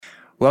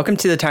Welcome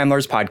to the Time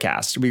Lords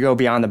podcast. We go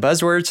beyond the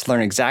buzzwords to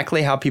learn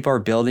exactly how people are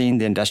building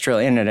the industrial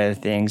Internet of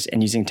Things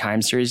and using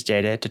time series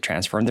data to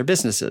transform their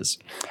businesses.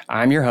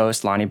 I'm your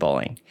host, Lonnie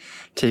Bowling.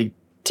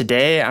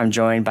 Today, I'm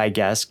joined by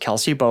guest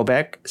Kelsey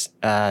Bobeck,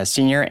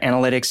 Senior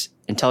Analytics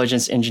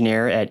Intelligence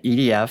Engineer at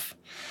EDF.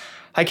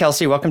 Hi,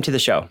 Kelsey. Welcome to the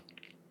show.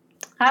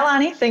 Hi,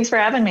 Lonnie. Thanks for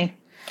having me.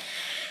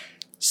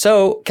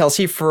 So,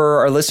 Kelsey,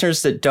 for our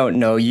listeners that don't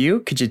know you,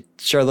 could you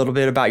share a little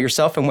bit about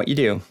yourself and what you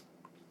do?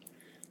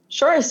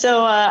 Sure.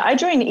 So I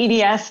joined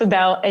EDF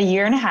about a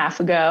year and a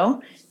half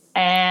ago.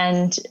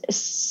 And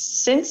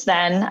since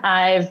then,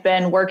 I've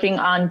been working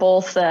on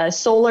both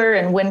solar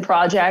and wind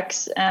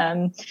projects,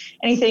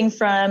 anything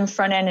from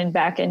front end and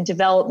back end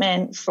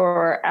development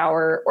for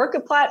our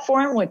Orca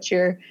platform, which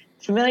you're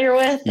familiar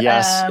with.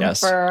 Yes.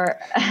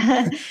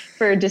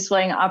 For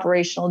displaying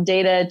operational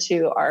data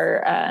to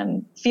our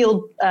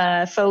field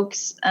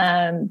folks,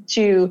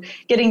 to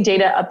getting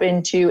data up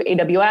into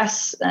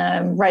AWS,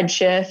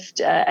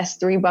 Redshift,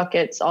 S3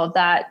 buckets, all of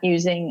that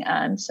using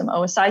some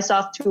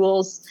OSIsoft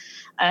tools.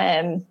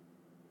 And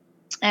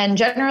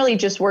generally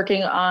just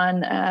working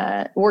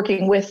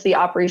with the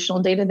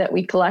operational data that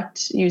we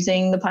collect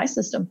using the Pi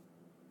system.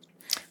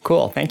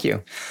 Cool. Thank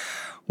you.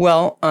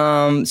 Well,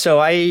 so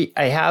I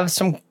have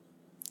some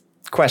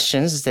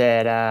questions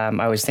that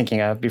I was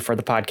thinking of before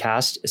the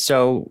podcast.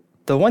 So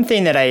the one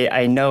thing that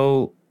I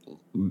know,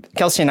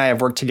 Kelsey and I have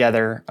worked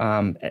together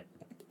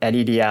at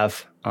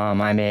EDF.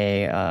 I'm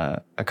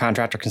a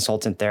contractor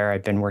consultant there.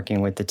 I've been working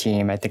with the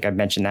team. I think I've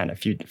mentioned that in a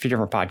few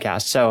different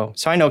podcasts. So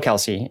I know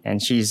Kelsey,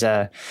 and she's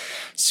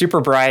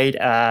super bright.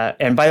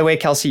 And by the way,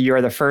 Kelsey, you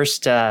are the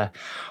first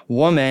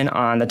woman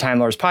on the Time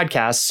Lords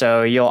podcast.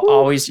 So you'll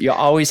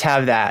always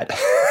have that.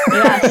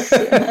 Yes,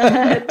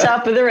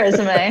 top of the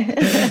resume.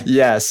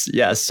 Yes.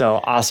 So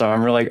awesome.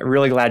 I'm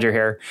really glad you're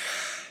here.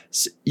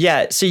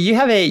 So you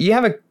have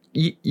a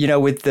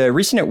with the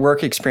recent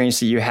work experience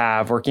that you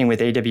have working with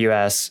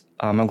AWS.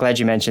 I'm glad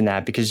you mentioned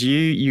that because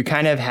you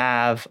kind of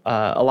have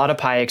a lot of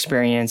Pi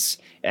experience,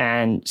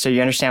 and so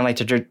you understand like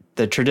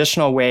the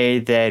traditional way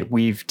that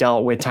we've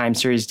dealt with time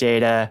series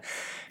data,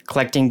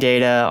 collecting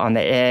data on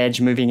the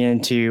edge, moving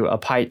into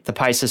the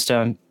Pi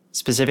system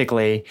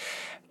specifically.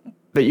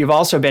 But you've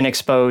also been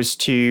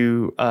exposed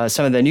to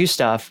some of the new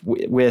stuff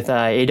with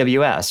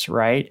AWS,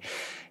 right?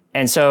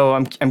 And so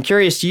I'm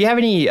curious, do you have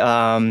any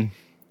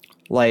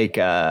like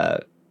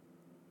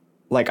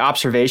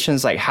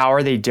observations? Like how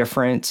are they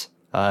different?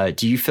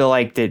 Do you feel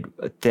like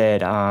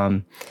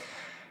that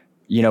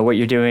what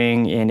you're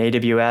doing in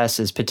AWS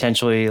is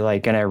potentially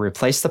like going to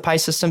replace the Pi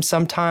system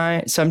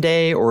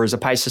someday, or is the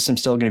Pi system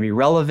still going to be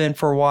relevant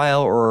for a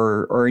while,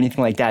 or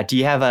anything like that? Do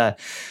you have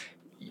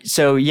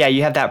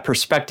you have that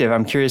perspective.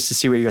 I'm curious to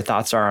see what your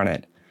thoughts are on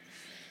it.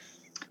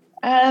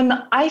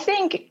 I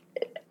think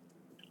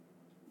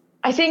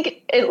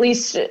at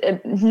least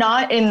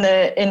not in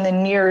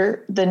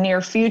the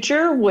near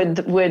future would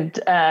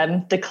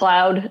the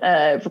cloud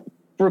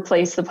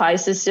replace the Pi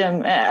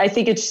system. I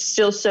think it's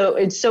still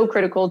so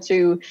critical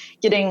to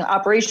getting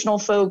operational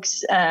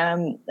folks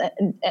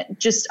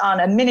just on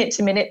a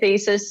minute-to-minute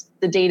basis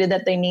the data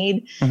that they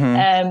need.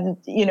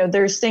 Mm-hmm.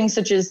 There's things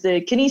such as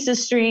the Kinesis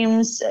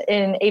streams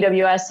in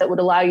AWS that would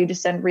allow you to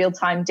send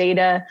real-time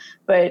data,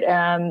 but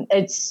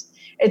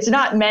it's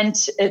not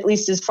meant, at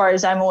least as far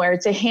as I'm aware,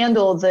 to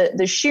handle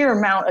the sheer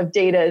amount of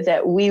data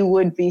that we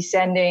would be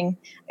sending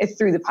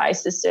through the Pi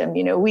system.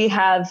 We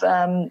have,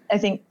 I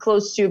think,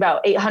 close to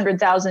about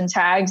 800,000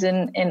 tags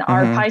in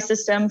our Pi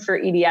system for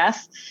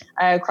EDF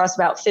across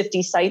about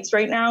 50 sites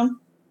right now.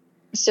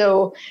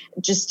 So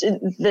just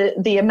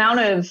the amount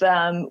of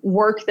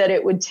work that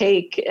it would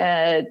take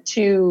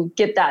to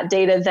get that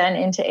data then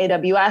into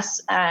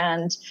AWS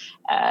and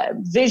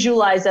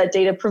visualize that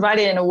data, provide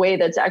it in a way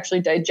that's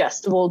actually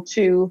digestible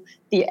to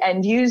the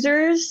end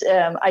users.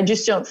 I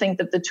just don't think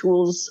that the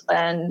tools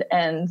and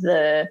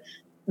the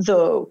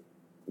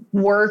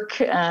work,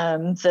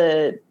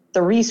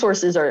 the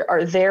resources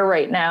are there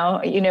right now.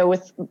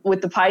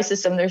 With the Pi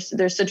system,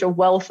 there's such a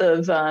wealth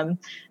of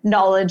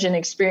knowledge and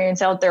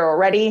experience out there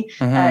already.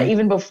 Mm-hmm.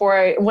 Even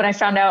before when I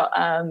found out,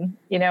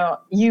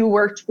 you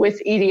worked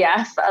with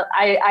EDF,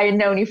 I had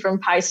known you from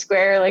Pi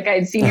Square. Like I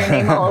had seen your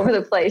name all over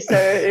the place. So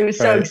it was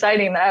so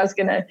exciting that I was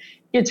going to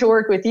get to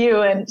work with you,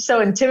 and so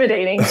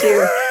intimidating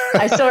too.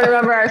 I still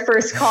remember our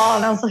first call,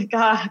 and I was like,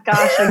 gosh,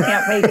 I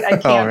can't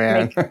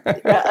make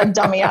a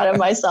dummy out of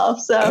myself.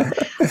 So,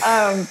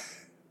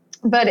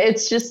 but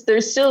it's just,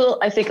 there's still,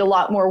 I think, a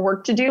lot more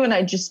work to do. And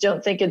I just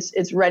don't think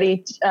it's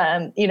ready.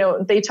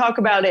 They talk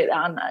about it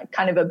on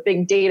kind of a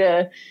big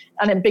data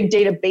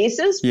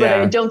basis, but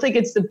I don't think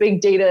it's the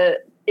big data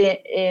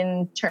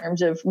in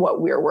terms of what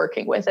we're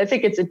working with. I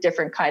think it's a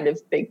different kind of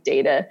big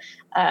data.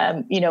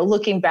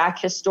 Looking back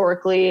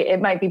historically,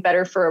 it might be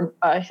better for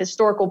a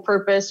historical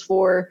purpose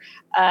for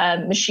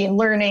machine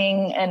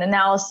learning and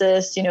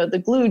analysis,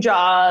 the glue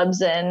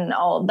jobs and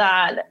all of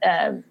that.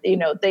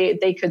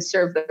 They could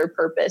serve their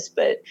purpose,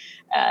 but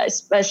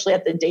especially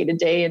at the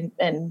day-to-day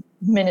and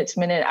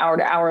minute-to-minute,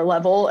 hour-to-hour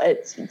level,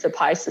 the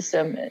Pi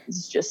system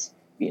is just,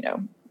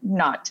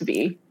 not to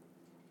be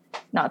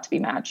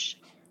matched.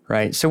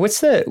 Right. So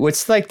what's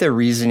like the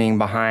reasoning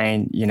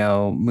behind,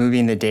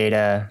 moving the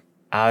data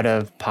out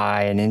of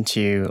Pi and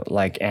into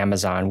like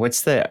Amazon?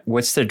 What's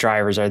the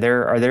drivers? Are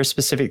there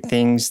specific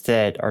things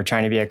that are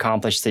trying to be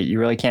accomplished that you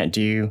really can't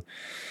do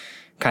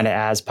kind of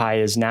as Pi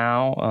is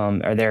now?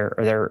 Are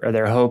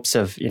there hopes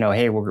of,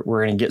 hey, we're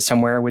going to get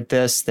somewhere with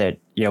this that,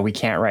 we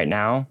can't right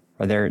now?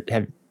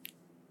 Have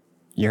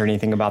you heard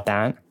anything about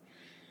that?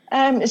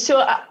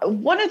 So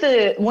one of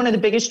the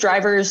biggest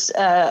drivers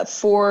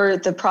for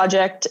the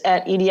project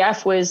at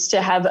EDF was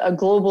to have a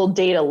global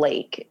data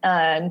lake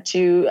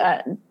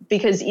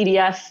because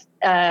EDF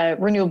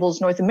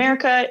Renewables North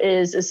America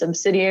is a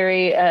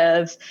subsidiary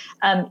of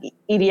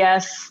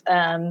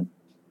EDF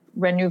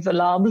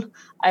Renouvelable.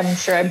 I'm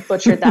sure I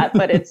butchered that,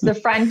 but it's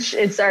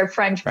our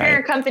French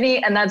parent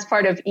company, and that's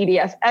part of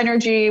EDF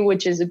Energy,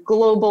 which is a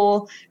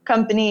global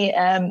company.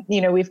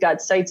 We've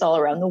got sites all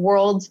around the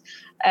world.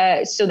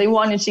 So they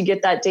wanted to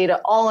get that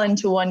data all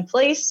into one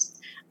place.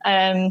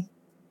 One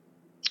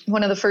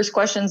of the first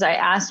questions I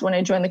asked when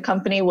I joined the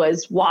company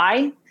was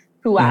why?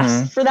 Who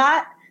asked for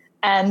that?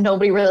 And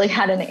nobody really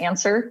had an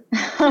answer.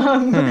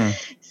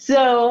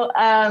 So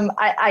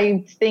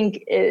I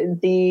think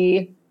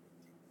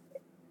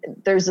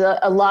there's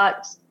a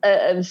lot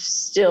of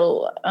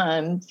still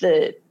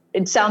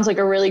it sounds like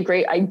a really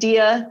great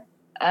idea,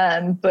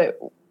 but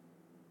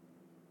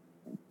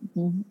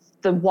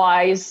the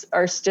whys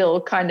are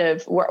still kind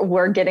of,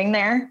 we're getting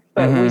there,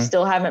 but we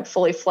still haven't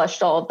fully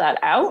fleshed all of that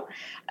out.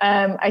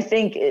 I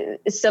think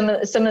some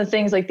of the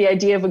things, like the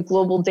idea of a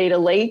global data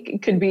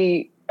lake, could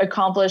be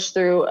accomplished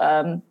through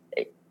a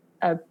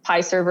Pi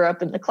server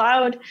up in the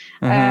cloud,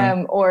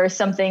 or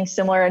something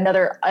similar,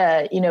 another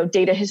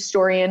data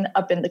historian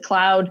up in the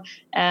cloud,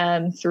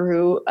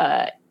 through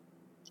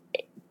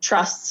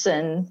trusts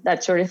and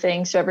that sort of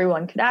thing, so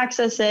everyone could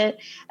access it.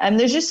 And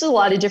there's just a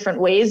lot of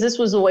different ways. This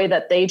was the way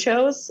that they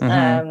chose.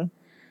 And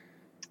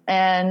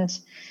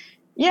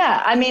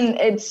yeah, I mean,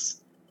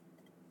 it's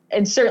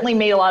certainly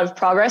made a lot of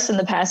progress in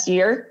the past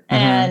year,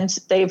 and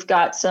they've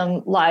got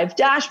some live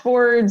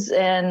dashboards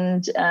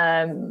and,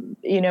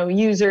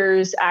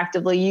 users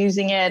actively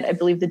using it. I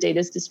believe the data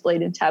is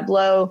displayed in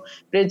Tableau,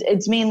 but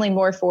it's mainly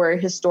more for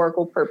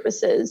historical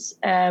purposes.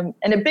 And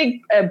a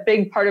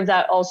big part of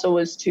that also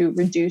was to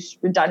reduce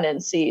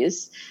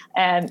redundancies.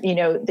 And,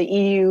 the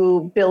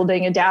EU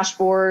building a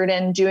dashboard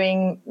and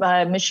doing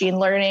machine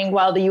learning,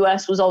 while the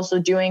US was also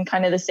doing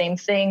kind of the same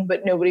thing,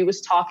 but nobody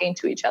was talking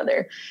to each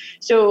other.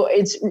 So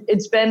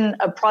it's been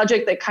a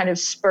project that kind of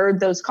spurred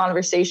those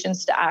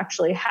conversations to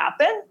actually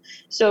happen.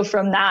 So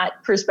from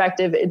that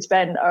perspective, it's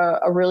been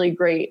a really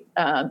great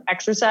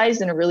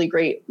exercise and a really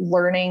great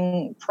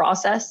learning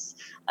process.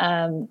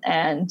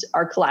 And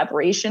our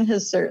collaboration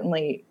has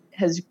certainly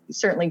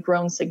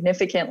grown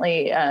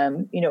significantly,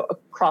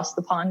 across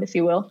the pond, if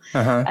you will.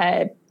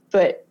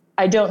 But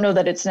I don't know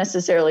that it's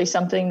necessarily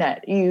something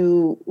that's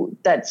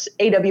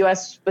AWS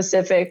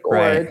specific,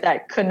 or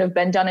that couldn't have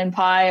been done in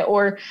Pi,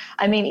 or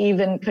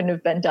even couldn't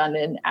have been done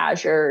in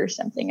Azure or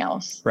something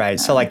else. Right.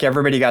 So like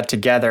everybody got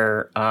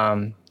together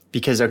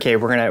because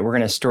we're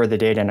gonna store the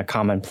data in a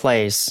common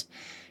place.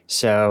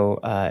 So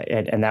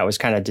and that was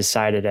kind of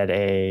decided at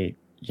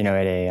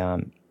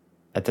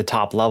the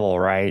top level,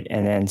 right?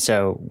 And then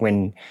so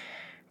when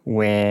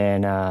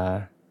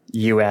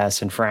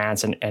US and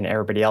France and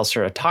everybody else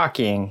started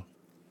talking,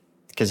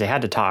 because they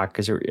had to talk,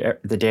 because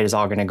the data is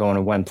all going to go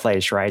into one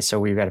place, right? So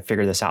we've got to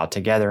figure this out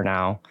together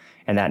now,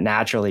 and that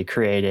naturally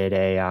created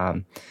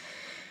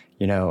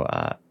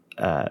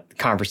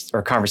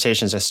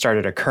conversations that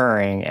started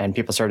occurring, and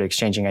people started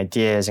exchanging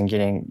ideas and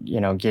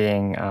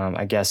getting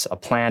I guess a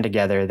plan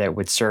together that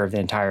would serve the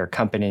entire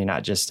company,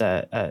 not just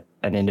an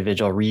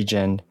individual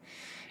region.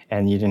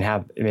 And you didn't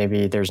have,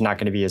 maybe there's not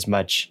going to be as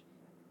much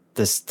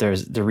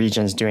there's the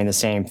regions doing the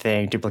same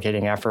thing,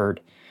 duplicating effort.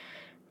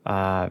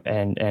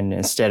 And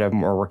instead of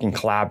more working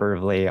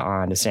collaboratively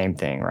on the same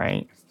thing,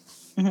 right?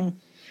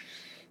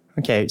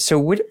 Okay, so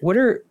what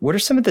are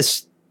some of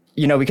this?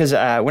 Because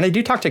when I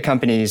do talk to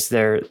companies,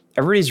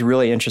 everybody's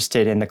really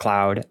interested in the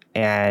cloud,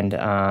 and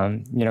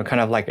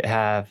kind of like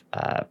have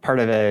part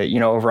of a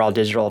overall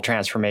digital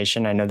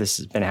transformation. I know this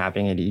has been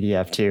happening at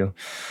EDF too,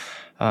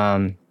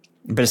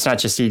 but it's not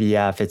just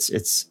EDF.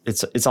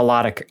 It's a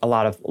lot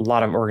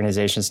of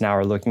organizations now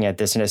are looking at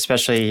this, and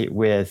especially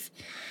with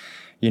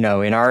in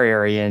our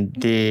area, and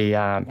the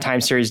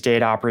time series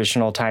data,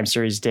 operational time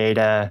series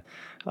data.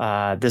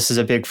 This is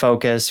a big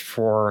focus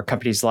for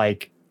companies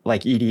like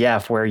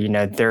EDF, where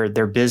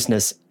their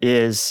business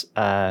is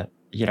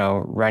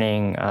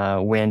running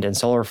wind and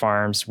solar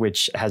farms,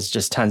 which has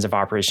just tons of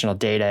operational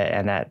data,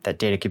 and that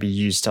data could be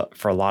used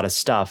for a lot of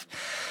stuff.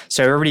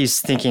 So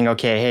everybody's thinking,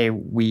 okay, hey,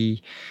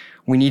 we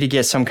need to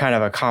get some kind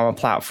of a common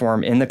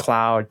platform in the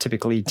cloud.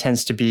 Typically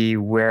tends to be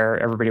where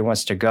everybody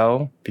wants to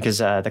go, because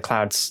the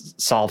cloud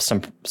solves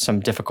some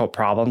difficult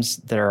problems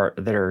that are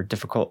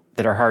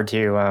hard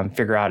to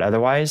figure out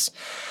otherwise.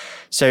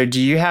 So do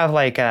you have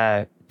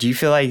do you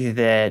feel like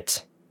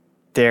that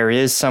there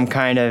is some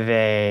kind of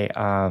a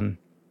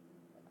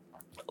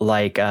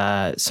like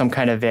some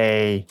kind of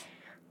a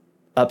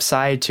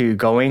upside to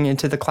going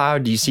into the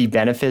cloud? Do you see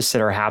benefits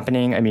that are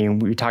happening? I mean,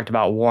 we talked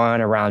about one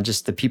around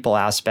just the people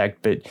aspect,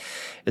 but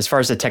as far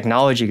as the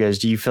technology goes,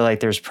 do you feel like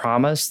there's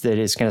promise that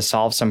it's going to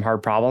solve some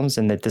hard problems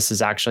and that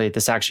this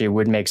actually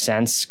would make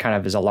sense kind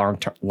of as a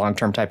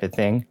long-term type of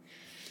thing?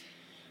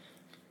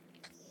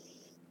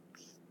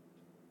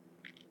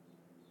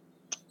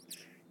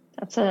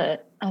 That's a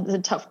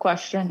tough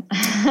question.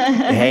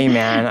 Hey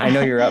man, I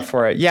know you're up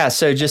for it. Yeah.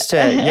 So just to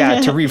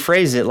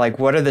rephrase it, like,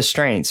 what are the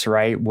strengths,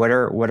 right? What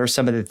are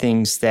some of the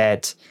things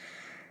that,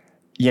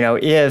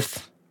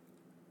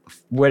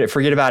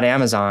 forget about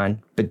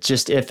Amazon, but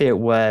just if it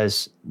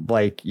was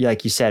like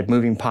you said,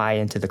 moving Pi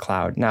into the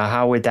cloud. Now,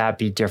 how would that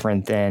be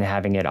different than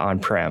having it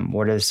on-prem?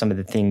 What are some of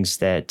the things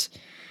that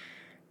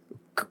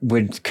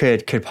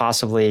could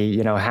possibly,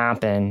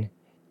 happen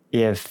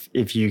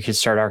if you could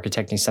start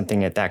architecting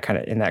something in that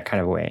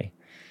kind of way?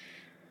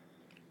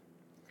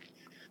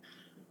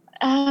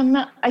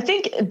 I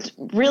think it's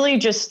really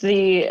just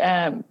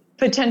the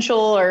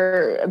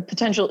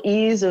potential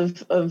ease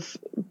of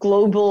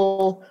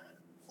global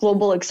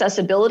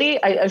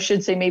accessibility. I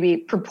should say maybe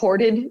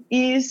purported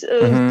ease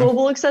of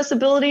global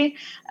accessibility.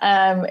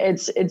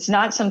 It's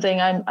not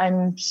something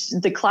I'm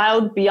the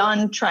cloud,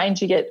 beyond trying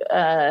to get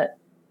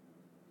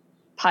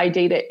Pi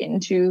data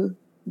into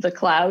the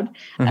cloud.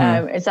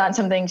 It's not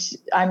something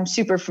I'm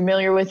super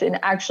familiar with in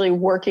actually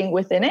working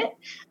within it.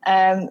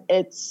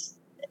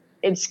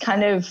 It's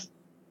kind of,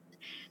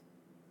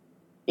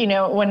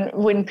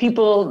 when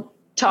people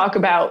talk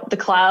about the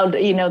cloud,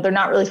 they're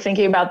not really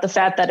thinking about the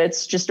fact that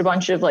it's just a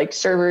bunch of like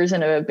servers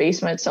in a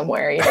basement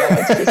somewhere.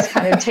 It's just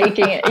kind of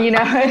taking it,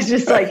 it's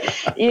just like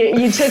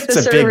you took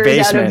the servers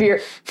out of your,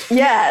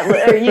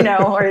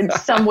 or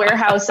some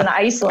warehouse in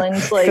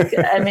Iceland. Like,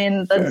 I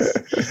mean,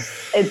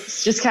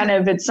 it's just kind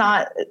of, it's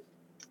not,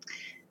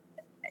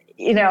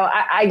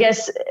 I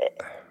guess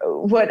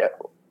what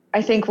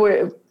I think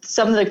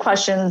some of the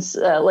questions,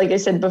 like I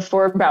said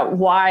before, about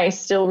why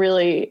still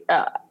really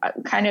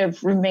kind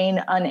of remain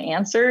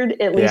unanswered,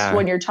 at least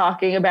when you're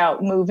talking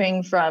about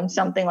moving from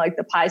something like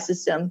the Pi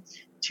system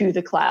to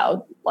the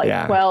cloud.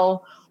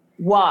 Well,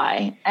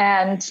 why?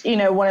 And,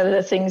 one of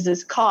the things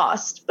is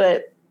cost,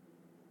 but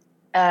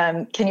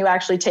can you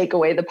actually take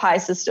away the Pi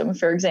system,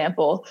 for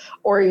example?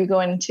 Or are you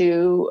going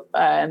to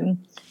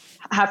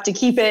have to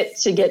keep it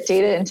to get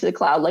data into the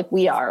cloud like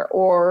we are?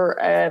 Or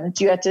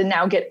do you have to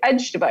now get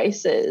edge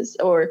devices?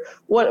 Or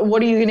what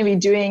are you going to be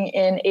doing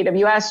in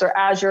AWS or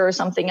Azure or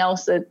something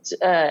else that,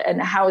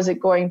 and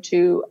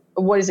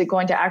what is it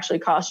going to actually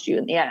cost you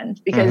in the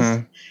end?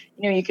 Because,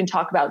 you can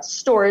talk about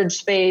storage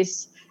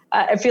space.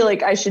 I feel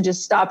like I should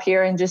just stop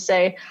here and just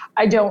say,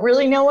 I don't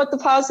really know what the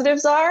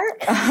positives are.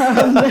 I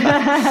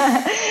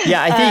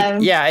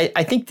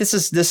think this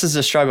is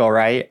a struggle,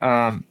 right?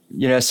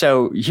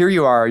 So here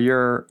you are,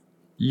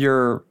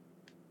 you're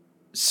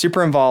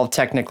super involved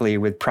technically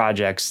with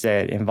projects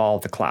that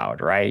involve the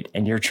cloud, right?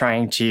 And you're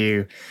trying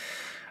to,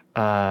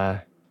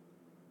 to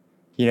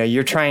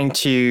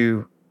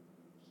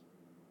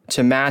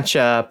match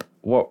up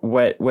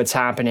what's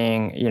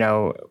happening,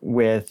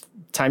 with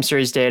time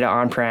series data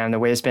on-prem, the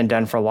way it's been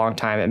done for a long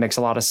time. It makes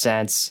a lot of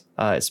sense.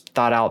 It's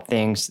thought out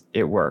things.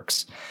 It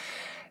works.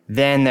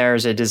 Then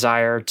there's a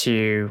desire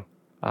to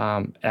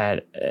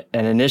at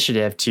an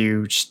initiative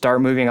to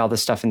start moving all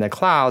this stuff in the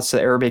cloud so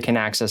that everybody can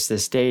access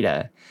this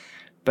data.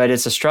 But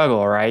it's a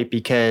struggle, right?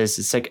 Because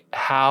it's like,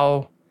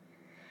 how,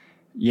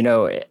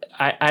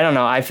 I don't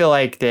know. I feel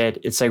like that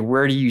it's like,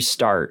 where do you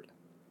start?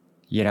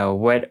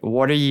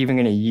 What are you even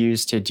going to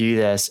use to do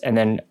this? And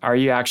then are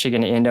you actually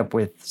going to end up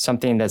with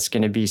something that's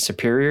going to be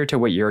superior to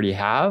what you already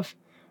have?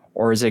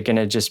 Or is it going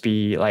to just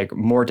be like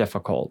more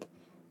difficult?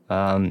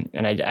 And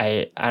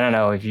I don't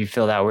know if you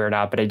feel that way or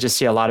not, but I just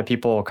see a lot of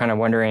people kind of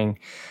wondering,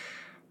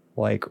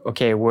 like,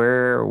 okay, what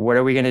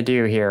are we going to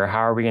do here? How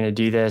are we going to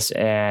do this?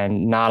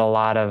 And not a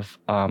lot of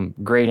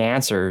great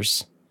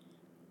answers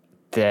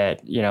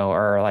that,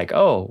 are like,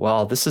 oh,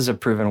 well, this is a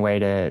proven way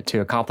to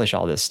accomplish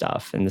all this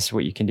stuff. And this is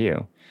what you can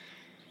do.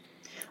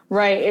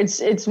 Right.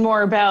 It's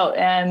more about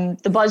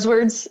the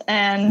buzzwords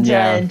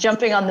and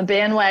jumping on the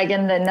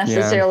bandwagon than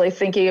necessarily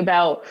thinking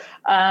about,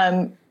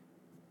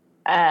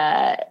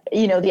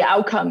 the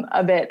outcome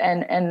of it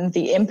and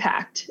the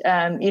impact.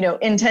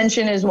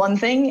 Intention is one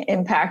thing,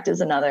 impact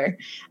is another.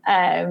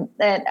 And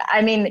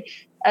I mean,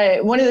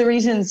 one of the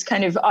reasons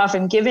kind of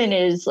often given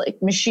is like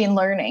machine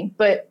learning.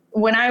 But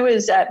when I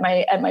was at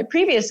my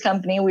previous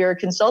company, we were a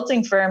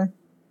consulting firm.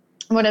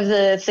 One of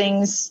the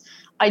things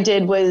I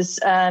did was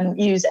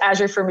use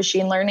Azure for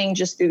machine learning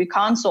just through the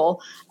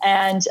console.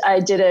 And I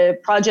did a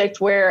project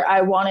where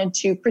I wanted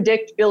to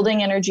predict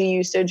building energy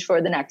usage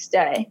for the next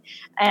day.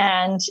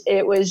 And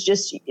it was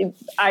just,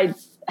 I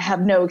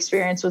have no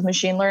experience with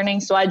machine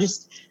learning. So I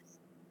just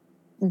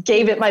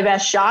gave it my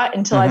best shot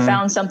until I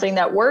found something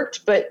that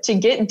worked. But to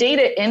get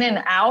data in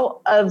and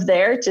out of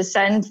there, to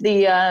send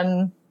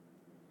the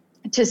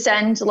to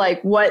send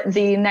like what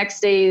the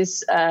next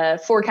day's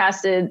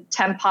forecasted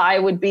temp high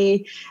would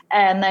be,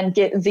 and then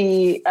get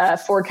the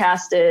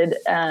forecasted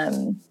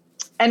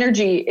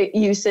energy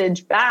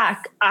usage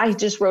back, I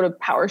just wrote a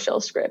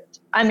PowerShell script.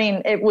 I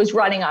mean, it was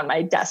running on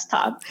my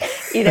desktop,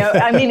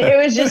 I mean, it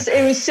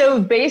was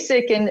so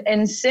basic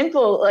and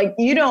simple. Like,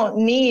 you don't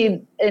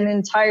need an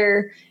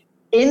entire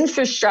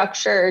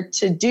infrastructure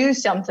to do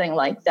something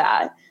like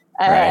that.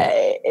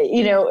 Right.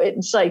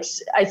 It's like,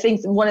 I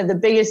think one of the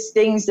biggest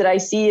things that I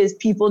see is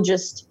people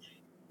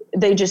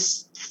they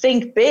just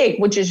think big,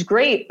 which is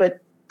great, but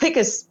pick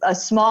a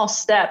small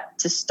step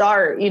to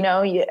start.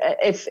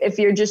 If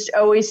you're just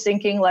always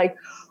thinking like,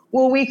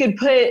 well, we could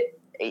put,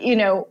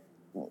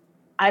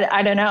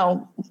 I don't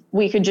know,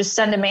 we could just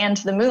send a man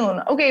to the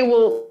moon. Okay,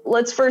 well,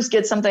 let's first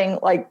get something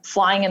like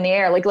flying in the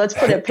air. Like, let's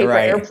put a paper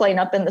airplane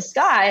up in the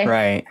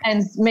sky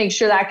and make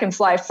sure that can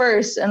fly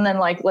first. And then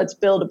like, let's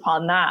build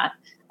upon that.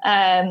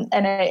 And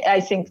I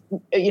think,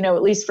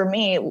 at least for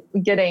me,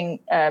 getting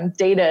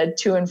data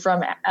to and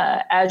from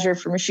Azure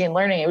for machine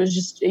learning, it was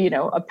just, a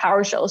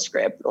PowerShell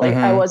script. Like,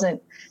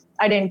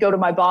 I didn't go to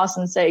my boss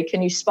and say,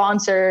 can you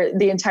sponsor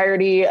the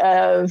entirety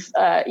of,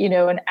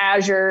 an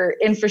Azure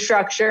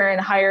infrastructure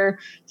and hire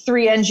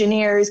 3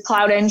 engineers,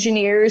 cloud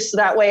engineers, so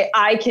that way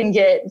I can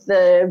get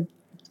the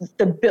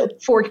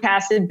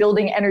forecasted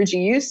building energy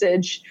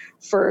usage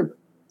for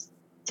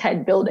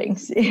 10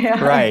 buildings.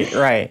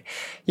 Right.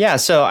 Yeah.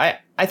 So I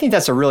think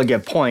that's a really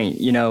good point,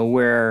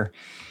 where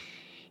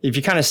if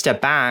you kind of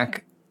step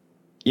back,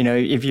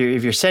 if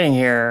you're sitting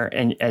here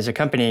and as a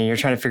company, you're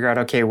trying to figure out,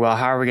 okay, well,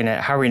 how are we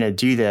gonna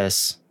do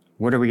this?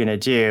 What are we gonna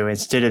do?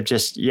 Instead of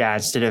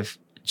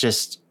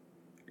just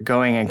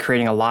going and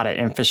creating a lot of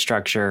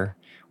infrastructure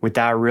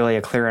without really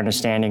a clear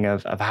understanding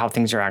of how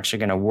things are actually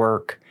going to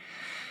work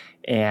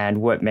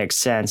and what makes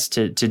sense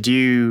to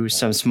do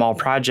some small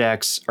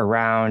projects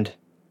around,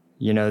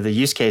 the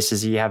use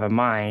cases that you have in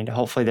mind.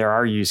 Hopefully there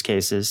are use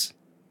cases.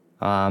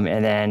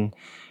 And then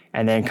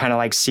kind of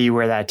like see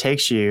where that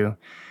takes you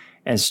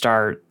and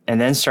start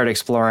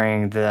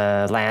exploring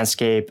the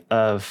landscape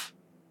of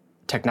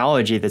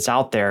technology that's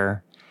out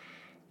there.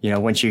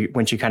 Once you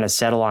kind of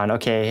settle on,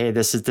 okay, hey,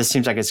 this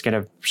seems like it's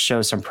going to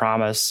show some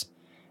promise.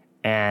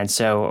 And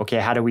so, okay,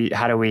 how do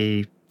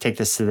we take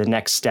this to the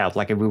next step?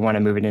 Like, if we want to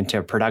move it into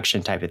a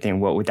production type of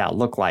thing, what would that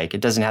look like? It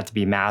doesn't have to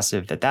be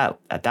massive at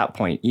that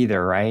point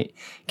either, right?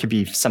 It could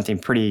be something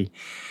pretty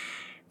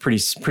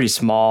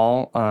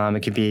small.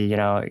 It could be,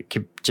 it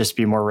could just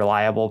be more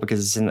reliable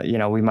because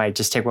it's we might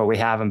just take what we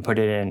have and put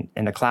it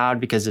in the cloud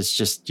because it's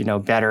just,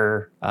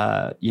 better,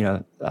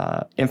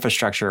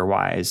 infrastructure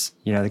wise.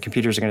 The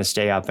computers are going to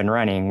stay up and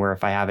running, where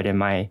if I have it in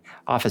my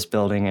office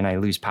building and I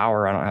lose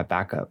power, I don't have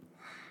backup,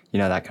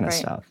 that kind of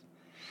stuff.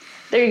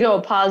 There you go.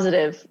 A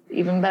positive,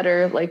 even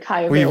better, like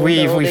high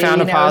availability. We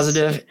found a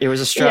positive. It was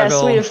a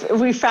struggle. Yes,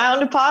 we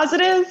found a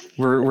positive.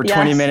 We're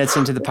 20 minutes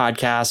into the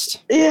podcast.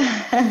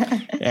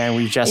 Yeah. And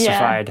we've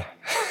justified.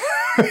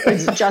 Yeah.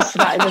 It's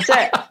justified. That's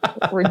it.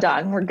 We're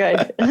done. We're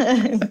good.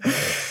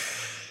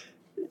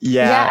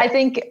 Yeah, I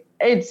think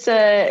it's,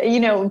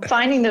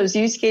 finding those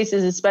use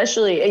cases,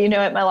 especially,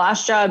 at my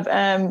last job,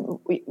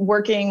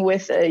 working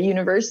with a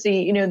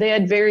university, they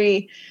had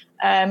very,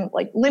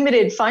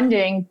 limited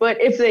funding, but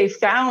if they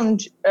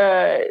found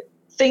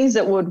things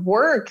that would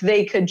work,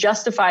 they could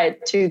justify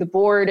it to the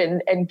board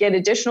and get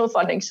additional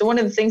funding. So one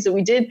of the things that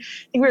we did,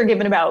 I think we were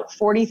given about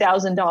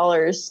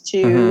 $40,000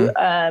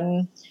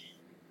 to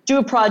do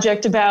a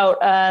project about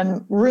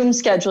room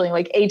scheduling,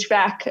 like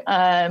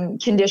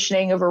HVAC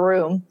conditioning of a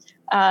room.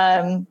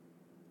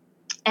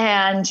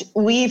 And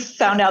we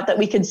found out that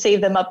we could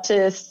save them up to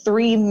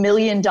 $3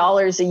 million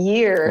a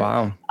year.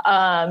 Wow.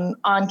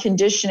 On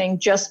conditioning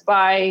just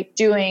by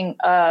doing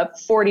a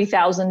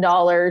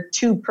 $40,000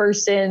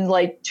 2-person,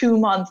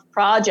 2-month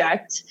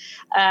project.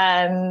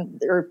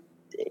 And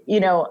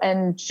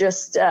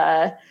just,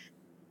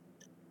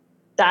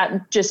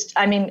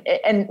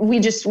 and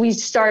we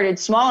started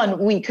small and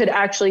we could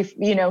actually,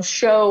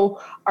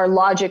 show our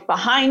logic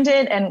behind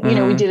it. And,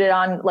 we did it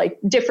on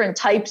different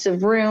types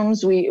of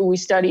rooms. We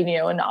studied,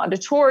 an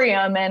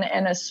auditorium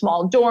and a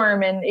small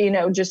dorm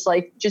and,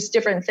 just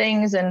different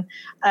things. And,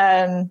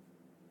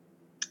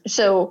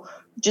 so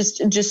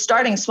just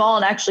starting small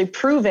and actually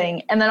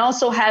proving, and then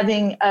also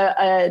having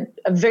a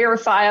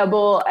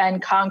verifiable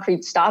and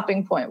concrete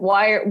stopping point.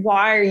 Why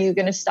are you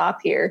going to stop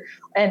here?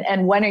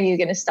 And when are you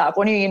going to stop?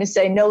 When are you going to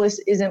say, no, this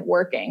isn't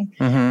working,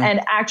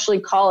 and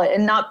actually call it,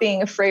 and not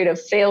being afraid of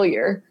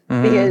failure,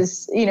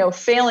 because,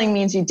 failing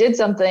means you did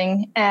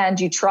something and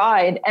you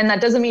tried, and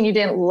that doesn't mean you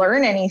didn't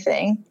learn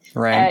anything.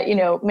 Right.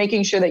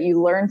 Making sure that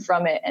you learn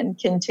from it and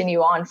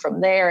continue on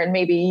from there, and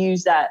maybe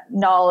use that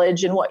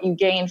knowledge and what you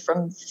gain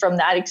from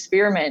that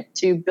experiment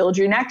to build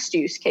your next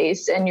use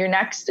case and your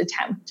next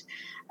attempt.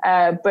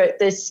 But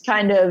this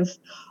kind of,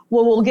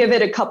 we'll give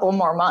it a couple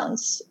more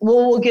months.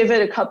 We'll give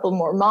it a couple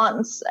more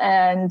months.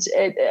 And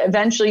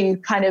eventually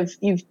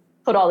you've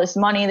put all this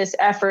money, this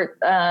effort,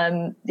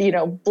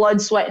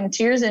 blood, sweat, and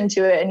tears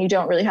into it, and you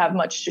don't really have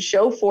much to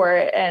show for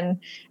it. And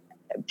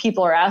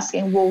people are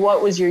asking, well,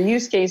 what was your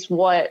use case?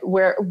 Where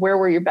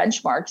were your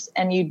benchmarks?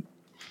 And you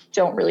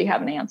don't really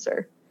have an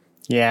answer.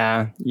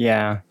 Yeah.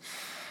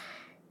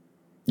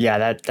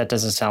 That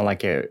doesn't sound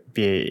like it would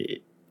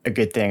be a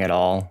good thing at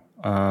all.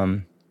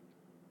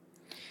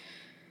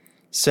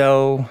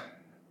 So,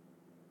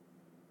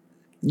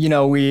 we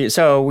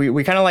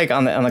kind of like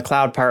on the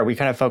cloud part, we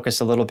kind of focus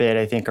a little bit,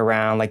 I think,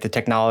 around like the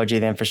technology,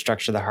 the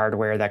infrastructure, the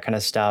hardware, that kind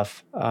of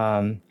stuff.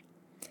 But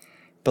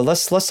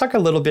let's talk a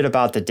little bit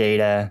about the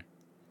data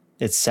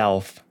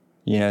itself.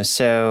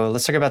 So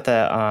let's talk about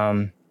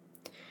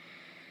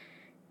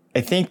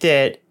I think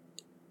that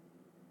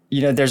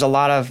there's a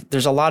lot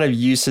of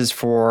uses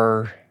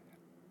for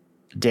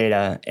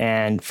data,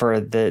 and for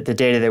the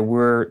data that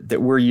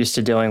we're used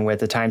to dealing with,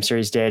 the time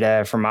series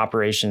data from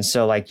operations.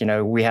 So like,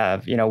 we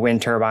have,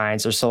 wind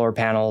turbines or solar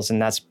panels,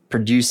 and that's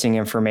producing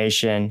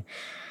information.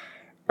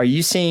 Are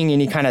you seeing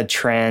any kind of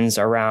trends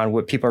around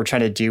what people are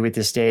trying to do with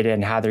this data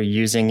and how they're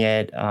using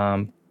it?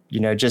 I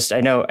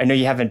know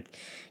you haven't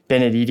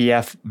been at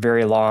EDF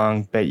very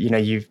long, but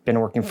you've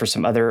been working for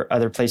some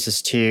other places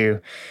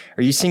too.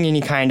 Are you seeing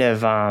any kind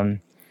of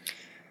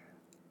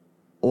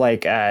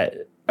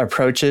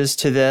approaches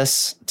to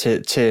this,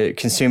 to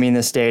consuming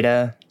this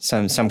data,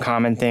 some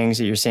common things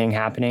that you're seeing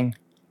happening?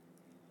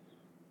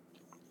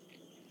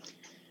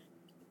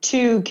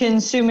 To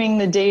consuming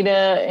the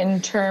data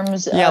in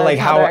terms of like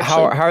how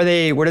are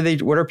they, what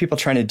are people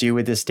trying to do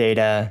with this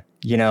data,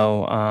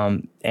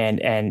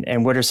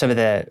 and what are some of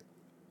the,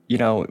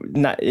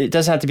 it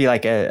doesn't have to be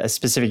like a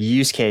specific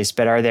use case,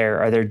 but are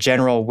there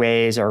general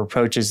ways or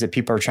approaches that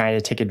people are trying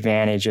to take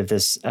advantage of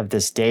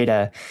this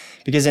data?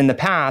 Because in the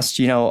past,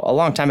 a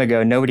long time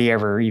ago, nobody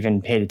ever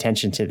even paid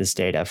attention to this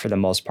data for the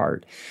most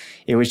part.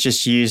 It was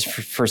just used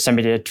for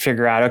somebody to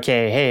figure out,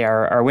 okay, hey,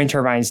 our wind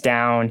turbine's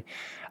down,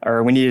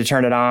 or we need to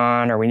turn it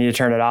on, or we need to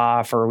turn it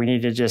off, or we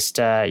need to just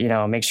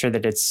make sure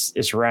that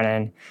it's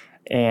running.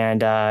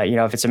 And,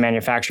 if it's a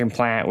manufacturing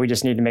plant, we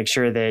just need to make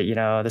sure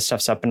that, the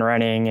stuff's up and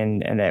running,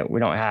 and that we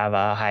don't have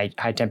a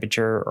high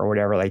temperature or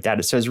whatever like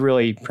that. So it's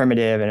really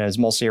primitive, and it was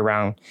mostly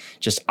around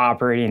just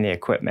operating the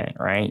equipment,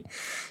 right?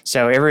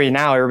 So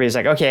everybody's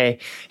like, okay,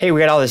 hey,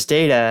 we got all this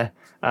data.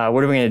 What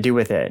are we going to do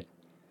with it?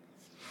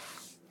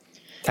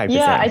 Type of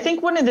thing. I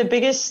think one of the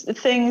biggest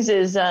things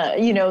is, a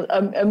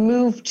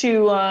move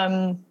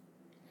to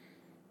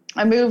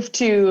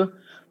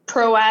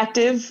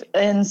proactive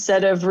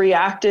instead of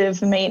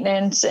reactive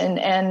maintenance,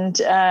 and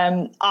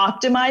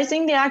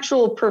optimizing the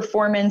actual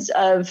performance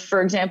of,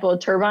 for example, a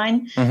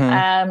turbine,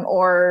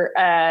 or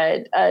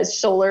a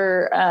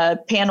solar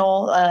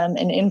panel,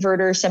 an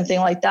inverter, something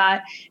like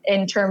that,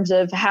 in terms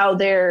of how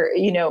they're,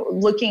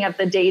 looking at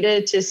the data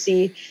to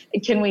see,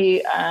 can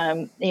we,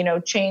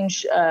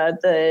 change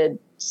the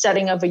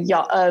setting of the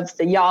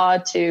yaw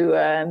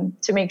to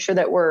make sure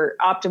that we're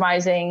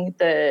optimizing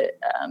the,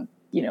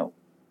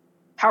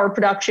 power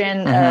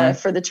production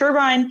for the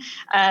turbine,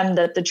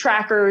 that the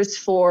trackers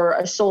for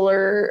a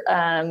solar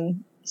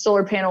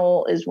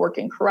panel is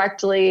working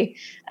correctly.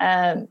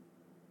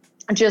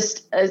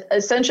 Just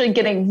essentially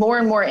getting more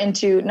and more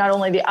into not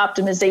only the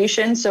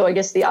optimization, so I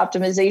guess the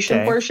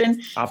optimization portion,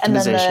 and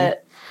then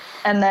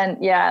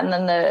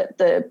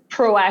the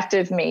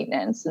proactive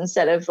maintenance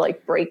instead of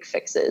like break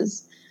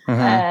fixes.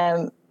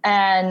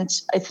 And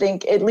I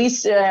think at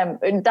least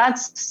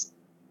that's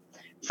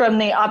from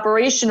the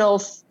operational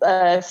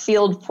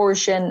field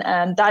portion,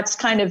 that's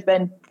kind of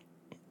been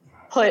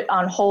put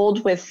on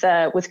hold with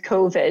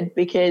COVID,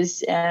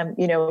 because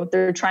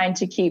they're trying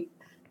to keep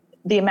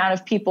the amount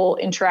of people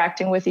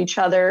interacting with each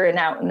other and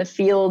out in the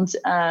field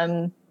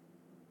to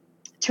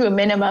a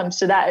minimum.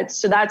 So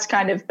that's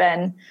kind of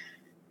been,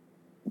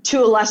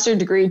 to a lesser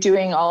degree,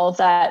 doing all of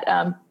that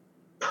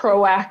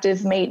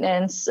proactive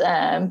maintenance,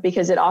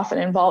 because it often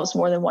involves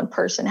more than one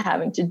person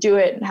having to do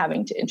it and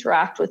having to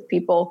interact with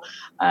people,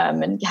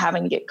 and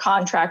having to get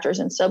contractors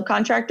and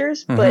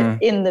subcontractors. But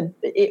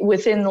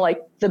within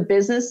like the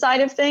business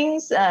side of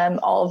things,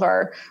 all of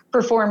our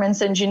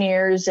performance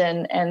engineers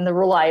and the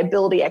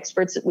reliability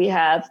experts that we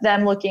have,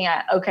 them looking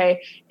at,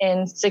 okay,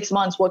 in 6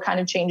 months, what kind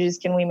of changes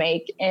can we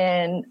make?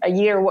 In a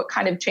year, what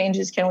kind of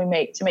changes can we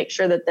make to make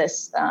sure that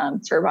this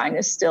turbine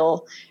is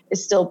still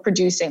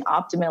producing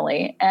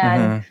optimally,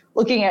 and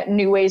looking at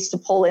new ways to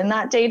pull in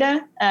that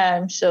data.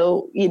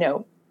 So,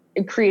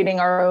 creating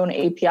our own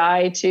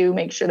API to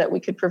make sure that we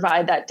could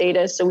provide that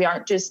data, so we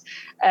aren't just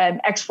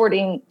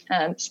exporting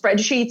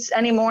spreadsheets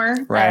anymore,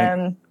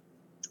 right.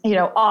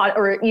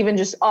 Or even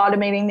just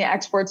automating the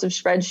exports of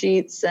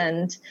spreadsheets.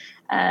 And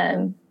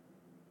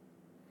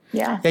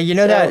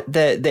that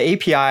the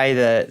API,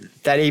 that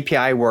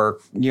API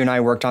work, you and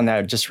I worked on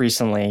that just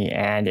recently,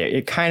 and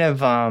it kind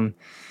of,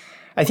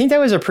 I think that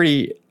was a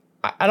pretty,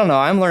 I don't know,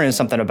 I'm learning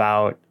something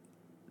about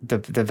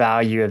the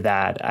value of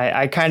that.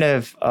 I kind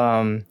of,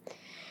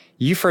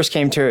 you first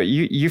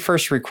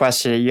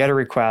requested it. You had a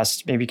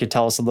request. Maybe you could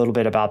tell us a little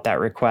bit about that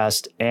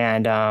request.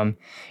 And I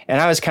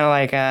was kind of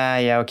like,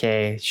 yeah,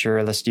 okay,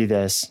 sure, let's do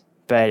this.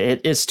 But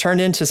it's turned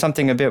into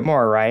something a bit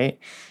more, right?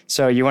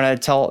 So you want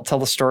to tell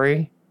the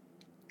story?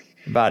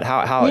 about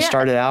how it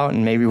started out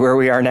and maybe where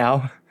we are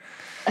now?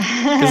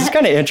 Because it's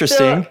kind of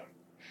interesting.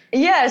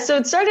 So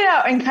it started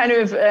out in kind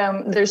of,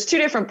 there's two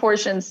different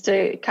portions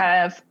to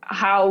kind of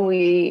how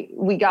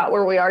we got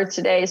where we are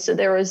today. So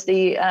there was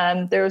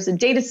a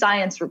data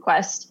science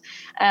request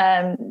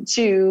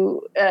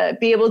to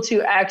be able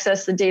to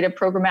access the data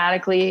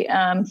programmatically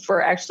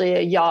for actually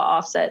a yaw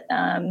offset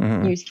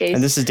use case.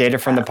 And this is data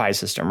from the Pi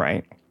system,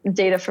 right?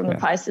 Data from the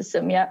Pi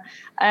system, yeah.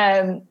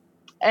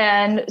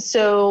 And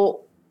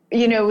so,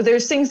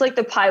 there's things like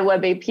the Pi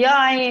Web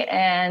API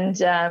and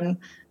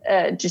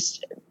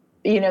just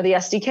the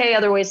SDK,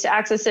 other ways to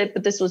access it,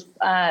 but this was,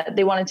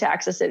 they wanted to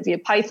access it via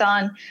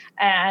Python,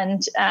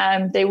 and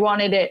they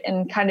wanted it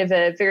in kind of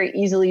a very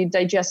easily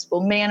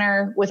digestible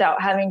manner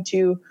without having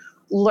to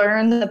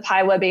learn the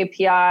Pi Web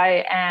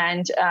API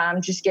and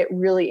just get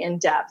really in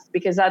depth,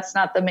 because that's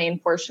not the main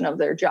portion of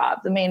their job.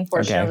 The main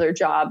portion of their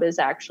job is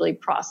actually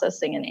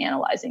processing and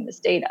analyzing this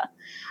data.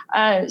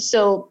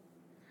 So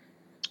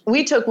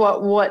we took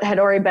what had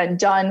already been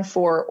done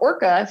for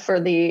Orca for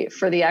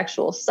the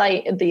actual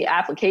site, the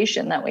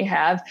application that we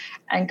have,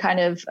 and kind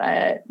of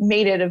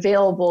made it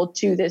available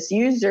to this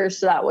user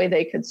so that way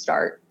they could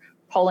start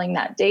pulling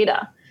that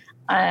data.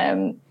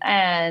 And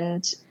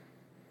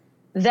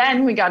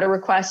then we got a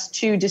request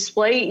to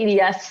display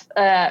EDF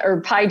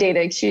or Pi data,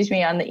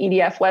 on the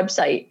EDF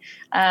website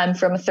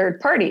from a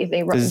third party.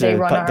 They run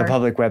the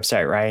public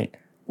website, right?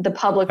 The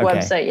public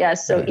website,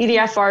 yes. So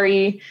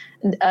EDF-RE,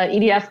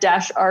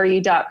 edf-re.com.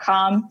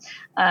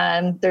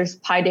 There's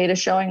Pi data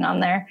showing on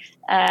there.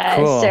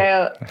 Cool.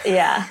 So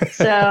yeah.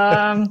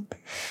 So,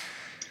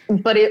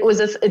 but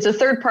it's a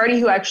third party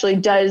who actually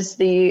does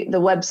the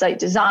website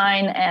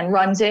design and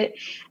runs it.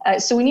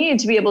 So we needed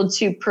to be able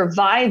to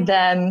provide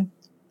them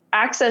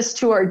access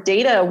to our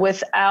data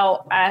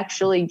without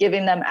actually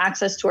giving them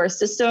access to our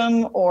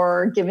system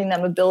or giving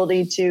them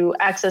ability to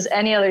access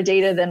any other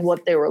data than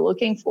what they were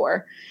looking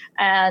for.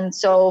 And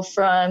so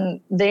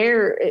from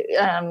there,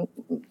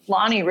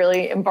 Lonnie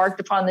really embarked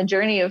upon the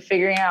journey of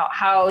figuring out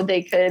how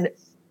they could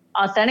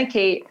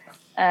authenticate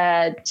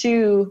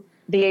to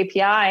the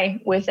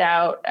API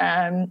without,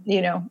 and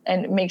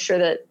make sure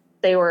that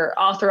they were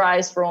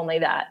authorized for only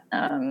that,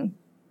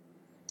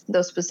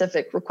 those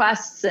specific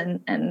requests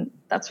and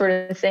that sort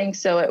of thing.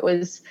 So it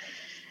was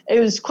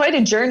quite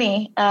a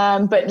journey.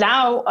 But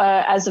now,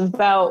 as of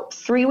about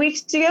 3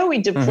 weeks ago, we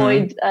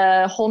deployed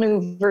a whole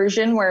new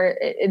version where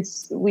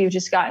we've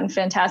just gotten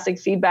fantastic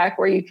feedback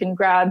where you can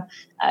grab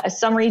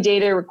summary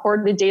data,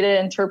 recorded data,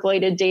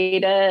 interpolated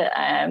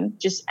data,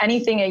 just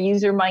anything a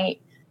user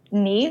might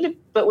need,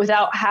 but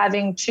without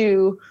having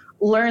to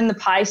learn the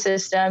Pi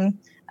system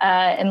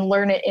and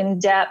learn it in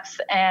depth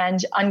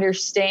and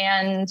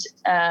understand,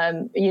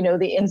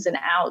 the ins and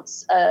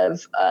outs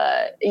of,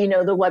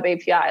 the web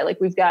API. Like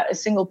we've got a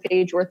single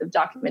page worth of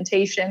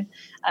documentation.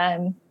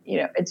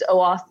 It's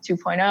OAuth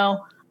 2.0.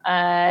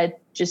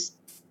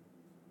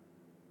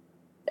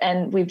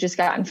 And we've just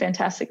gotten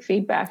fantastic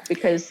feedback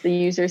because the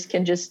users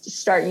can just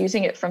start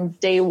using it from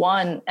day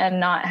one and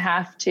not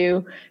have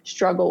to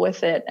struggle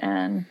with it.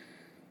 And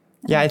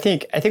I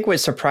think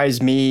what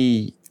surprised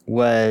me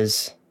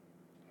was,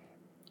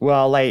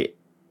 the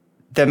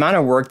amount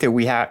of work that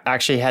we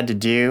actually had to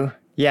do.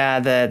 Yeah,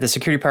 the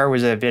security part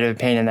was a bit of a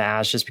pain in the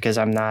ass just because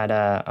I'm not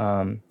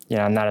I'm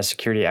not a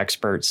security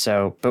expert.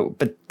 So,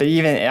 but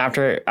even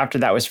after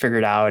that was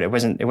figured out, it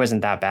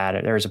wasn't that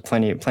bad. There was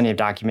plenty of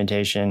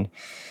documentation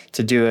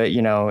to do it,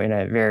 in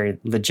a very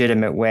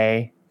legitimate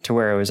way to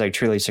where it was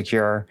truly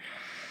secure.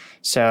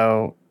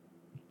 So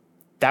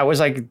that was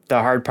the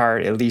hard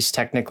part, at least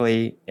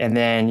technically. And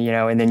then, you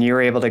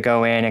were able to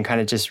go in and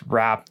kind of just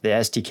wrap the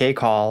SDK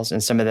calls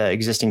and some of the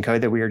existing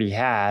code that we already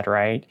had,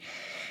 right?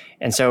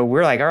 And so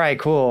we're all right,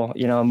 cool,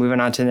 moving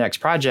on to the next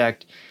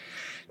project.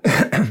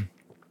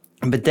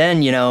 But then,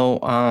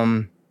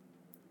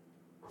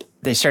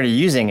 they started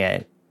using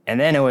it. And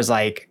then it was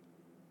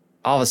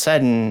all of a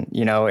sudden,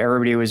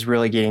 everybody was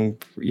really getting,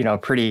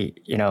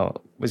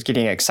 was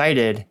getting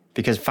excited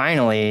because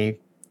finally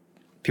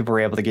people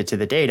were able to get to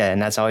the data.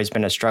 And that's always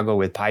been a struggle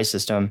with Pi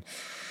system.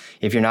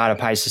 If you're not a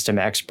Pi system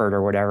expert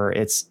or whatever,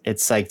 it's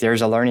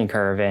there's a learning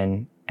curve.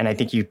 And I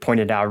think you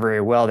pointed out very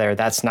well there,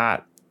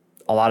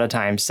 a lot of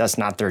times that's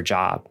not their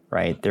job,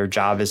 right? Their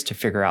job is to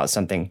figure out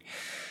something,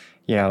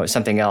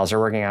 something else or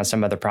working on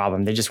some other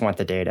problem. They just want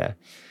the data.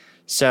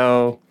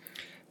 So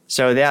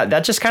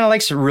that just kind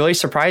of really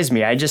surprised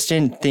me. I just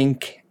didn't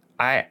think,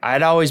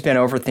 I'd always been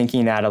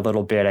overthinking that a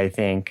little bit, I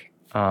think.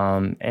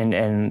 Why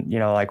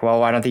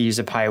don't they use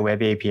a Pi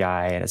Web API?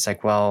 And it's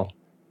well,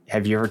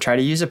 have you ever tried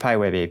to use a Pi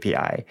Web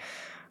API?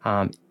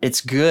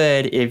 It's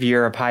good if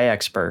you're a Pi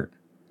expert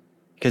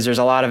because there's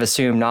a lot of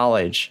assumed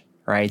knowledge,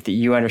 right? That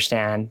you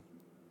understand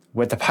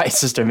what the Pi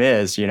system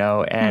is,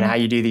 and how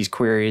you do these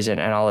queries and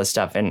all this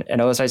stuff. And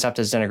OSIsoft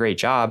has done a great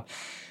job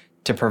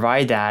to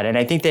provide that. And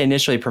I think they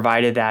initially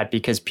provided that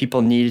because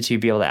people needed to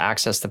be able to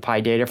access the Pi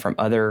data from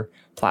other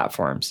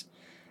platforms.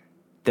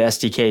 The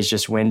SDK is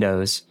just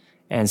Windows.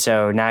 And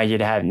so now you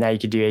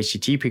could do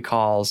HTTP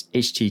calls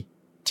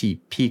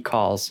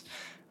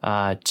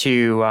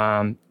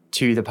to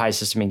the PI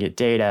system and get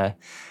data,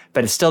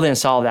 but it still didn't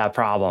solve that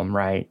problem,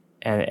 right?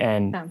 But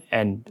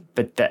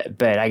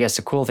I guess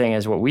the cool thing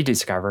is what we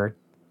discovered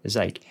is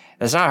like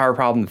that's not a hard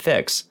problem to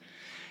fix.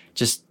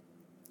 Just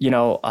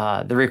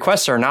the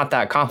requests are not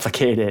that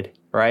complicated,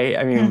 right?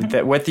 I mean,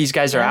 what these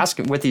guys are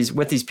asking, what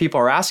these people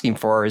are asking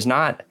for is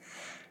not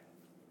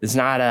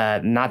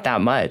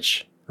that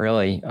much,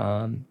 really.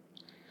 I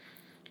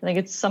think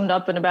it's summed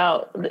up in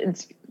about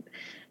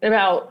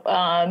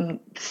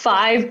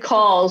 5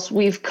 calls.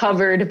 We've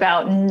covered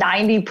about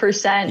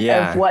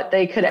 90% of what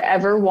they could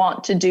ever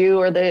want to do,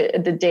 or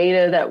the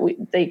data that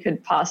they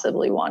could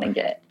possibly want to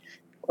get,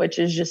 which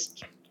is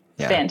just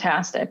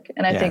fantastic.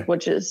 And I think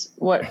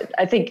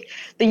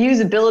the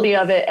usability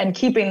of it and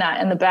keeping that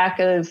in the back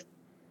of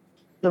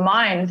the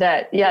mind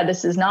that,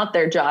 this is not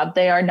their job.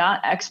 They are not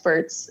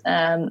experts.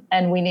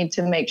 And we need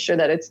to make sure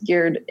that it's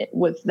geared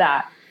with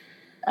that,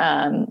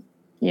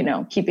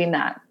 keeping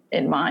that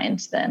in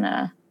mind,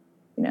 then,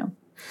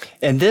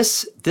 And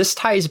this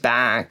ties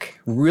back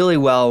really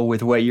well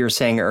with what you were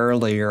saying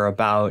earlier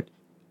about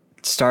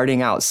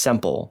starting out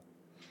simple,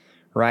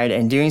 right?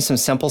 And doing some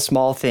simple,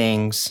 small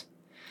things.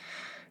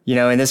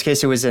 In this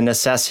case, it was a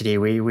necessity.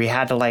 We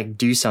had to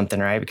do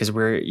something, right? Because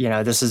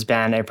this has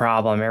been a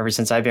problem ever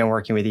since I've been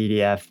working with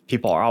EDF.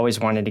 People are always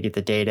wanting to get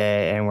the data,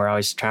 and we're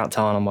always telling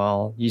them,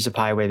 well, use the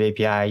PiWave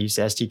API, use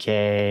the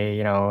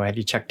SDK, have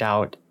you checked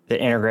out the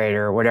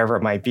integrator, whatever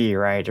it might be,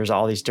 right? There's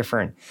all these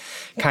different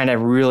kind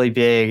of really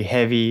big,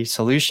 heavy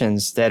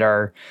solutions that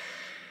are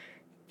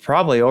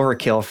probably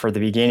overkill for the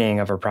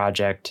beginning of a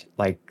project,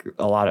 with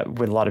a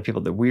lot of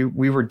people that we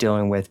were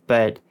dealing with.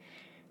 But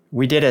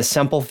we did a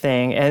simple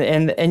thing,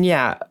 and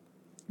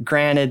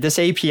granted, this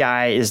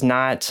API is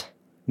not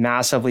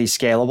massively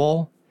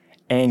scalable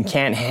and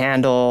can't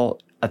handle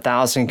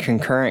 1,000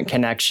 concurrent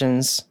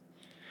connections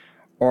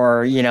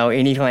or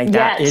anything like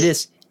that. It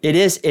is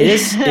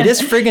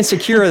friggin'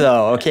 secure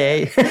though,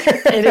 okay?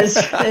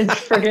 It's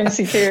friggin'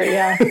 secure,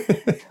 yeah.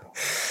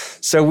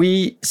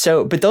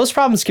 But those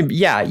problems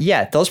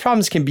those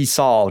problems can be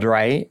solved,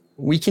 right?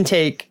 We can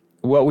take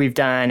what we've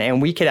done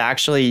and we could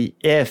actually,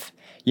 if,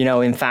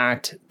 in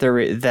fact,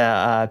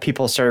 the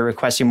people started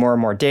requesting more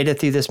and more data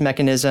through this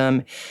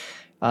mechanism,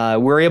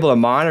 we're able to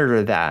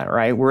monitor that,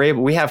 right?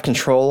 We have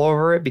control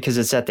over it because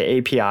it's at the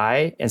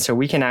API. And so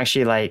we can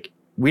actually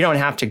we don't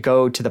have to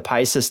go to the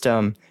PI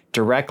system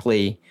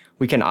directly.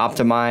 We can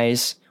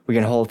optimize, we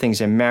can hold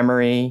things in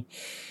memory.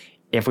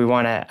 If we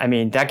want to,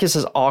 that gives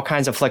us all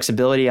kinds of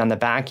flexibility on the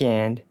back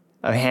end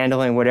of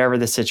handling whatever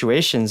the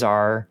situations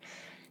are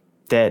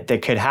that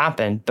could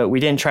happen. But we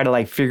didn't try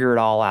to figure it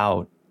all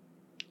out,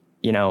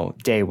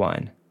 day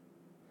one.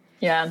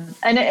 Yeah.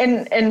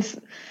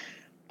 And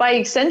by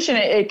extension,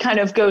 it kind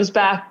of goes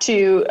back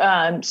to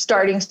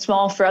starting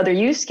small for other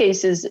use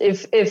cases.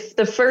 If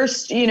the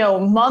first,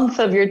 month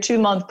of your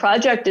 2-month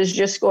project is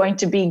just going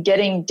to be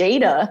getting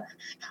data,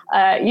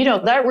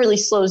 that really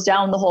slows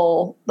down the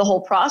whole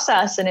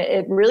process. And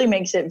it really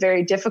makes it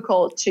very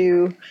difficult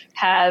to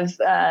have,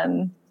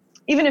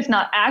 even if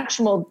not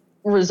actionable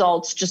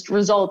results, just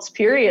results,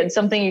 period,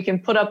 something you can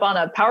put up on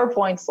a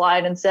PowerPoint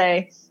slide and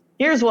say,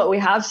 here's what we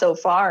have so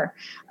far.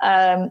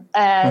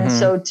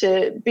 So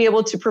to be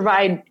able to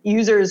provide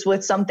users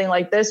with something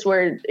like this,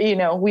 where,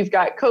 we've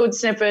got code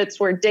snippets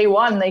where day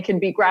one, they can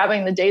be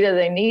grabbing the data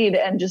they need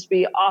and just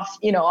be off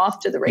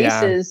to the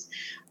races.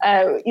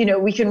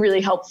 We can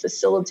really help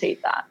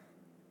facilitate that.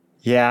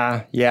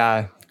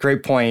 Yeah.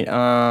 Great point.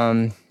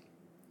 Awesome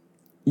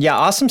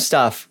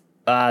stuff.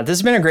 This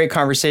has been a great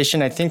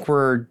conversation. I think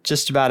we're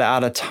just about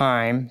out of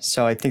time.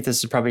 So I think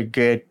this is probably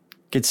a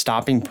good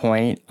stopping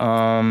point.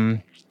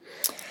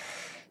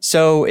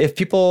 So if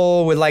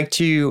people would like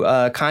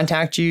to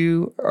contact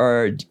you,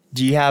 or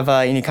do you have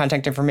any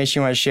contact information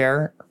you want to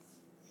share?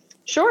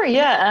 Sure,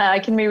 yeah. I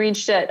can be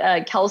reached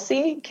at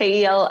Kelsey,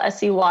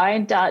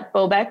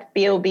 KELSEY.Bobeck,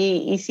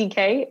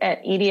 BOBECK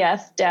at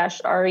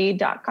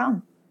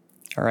edf-re.com.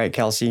 All right,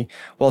 Kelsey.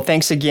 Well,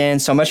 thanks again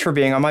so much for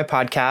being on my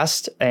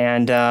podcast.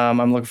 And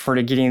I'm looking forward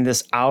to getting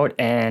this out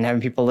and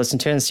having people listen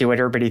to it and see what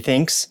everybody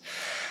thinks.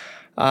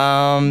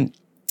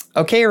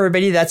 Okay,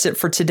 everybody, that's it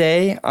for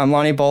today. I'm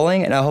Lonnie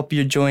Bowling, and I hope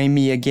you join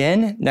me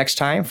again next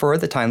time for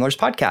the Time Lords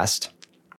Podcast.